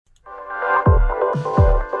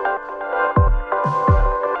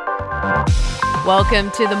Welcome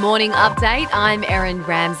to the Morning Update. I'm Erin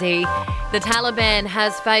Ramsey. The Taliban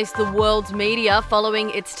has faced the world's media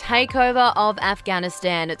following its takeover of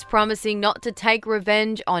Afghanistan. It's promising not to take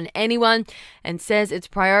revenge on anyone and says its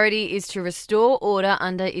priority is to restore order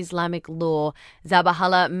under Islamic law.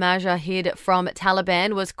 Zabihullah Mujahid from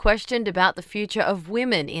Taliban was questioned about the future of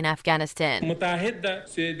women in Afghanistan.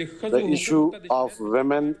 The issue of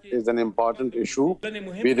women is an important issue.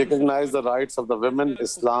 We recognize the rights of the women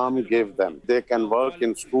Islam gave them. They can work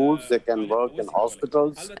in schools, they can work in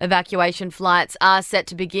hospitals. Evacuation flights are set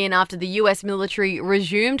to begin after the US military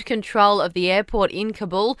resumed control of the airport in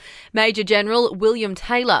Kabul. Major General William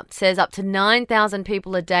Taylor says up to 9,000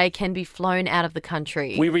 people a day can be flown out of the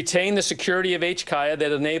country. We retain the security of HKIA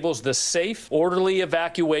that enables the safe, orderly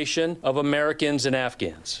evacuation of Americans and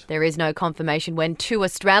Afghans. There is no confirmation when 2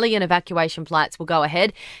 Australian evacuation flights will go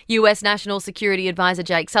ahead. US National Security Advisor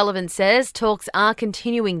Jake Sullivan says talks are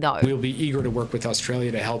continuing though. We'll be eager to work with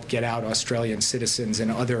Australia to help get out Australian citizens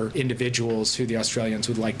and other individuals who the Australians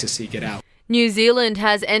would like to see get out. New Zealand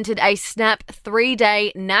has entered a snap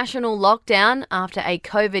 3-day national lockdown after a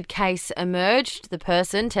COVID case emerged. The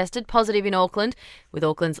person tested positive in Auckland, with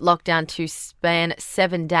Auckland's lockdown to span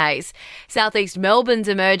 7 days. Southeast Melbourne's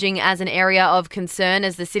emerging as an area of concern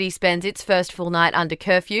as the city spends its first full night under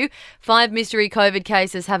curfew. 5 mystery COVID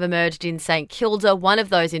cases have emerged in St Kilda. One of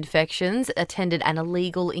those infections attended an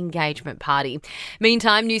illegal engagement party.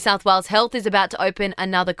 Meantime, New South Wales Health is about to open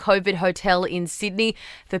another COVID hotel in Sydney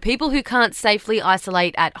for people who can't safely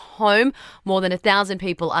isolate at home. More than 1,000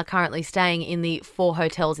 people are currently staying in the 4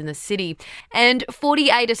 hotels in the city. And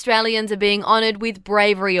 48 Australians are being honoured with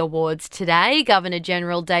bravery awards today.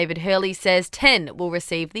 Governor-General David Hurley says 10 will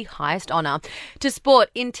receive the highest honour. To sport,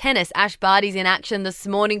 in tennis, Ash Barty's in action this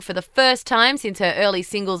morning for the first time since her early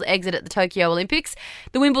singles exit at the Tokyo Olympics.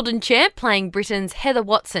 The Wimbledon champ playing Britain's Heather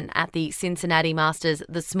Watson at the Cincinnati Masters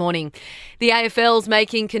this morning. The AFL's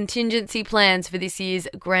making contingency plans for this year's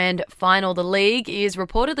grand final. The league is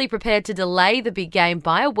reportedly prepared to delay the big game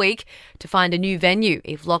by a week to find a new venue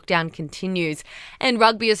if lockdown continues. And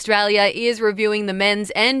Rugby Australia is reviewing the men's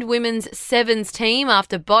and women's sevens team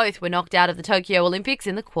after both were knocked out of the Tokyo Olympics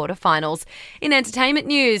in the quarterfinals. In entertainment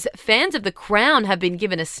news, fans of The Crown have been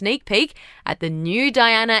given a sneak peek at the new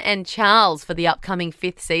Diana and Charles for the upcoming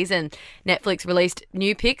 5th season. Netflix released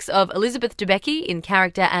new pics of Elizabeth Debicki in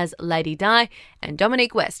character as Lady Di and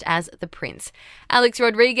Dominic West as the Prince. Alex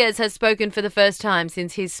Rodriguez has spoken for the first time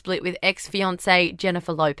since his split with ex-fiancée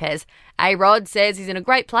Jennifer Lopez. A-Rod says he's in a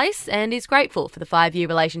great place and is grateful for the 5-year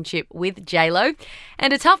relationship with J-Lo.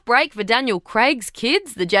 And a tough break for Daniel Craig's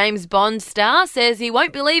kids. The James Bond star says he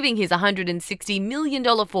won't be leaving his $160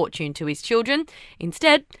 million fortune to his children.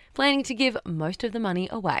 Instead, planning to give most of the money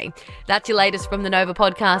away. That's your latest from the Nova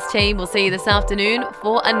podcast team. We'll see you this afternoon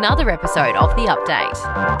for another episode of The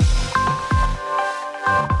Update.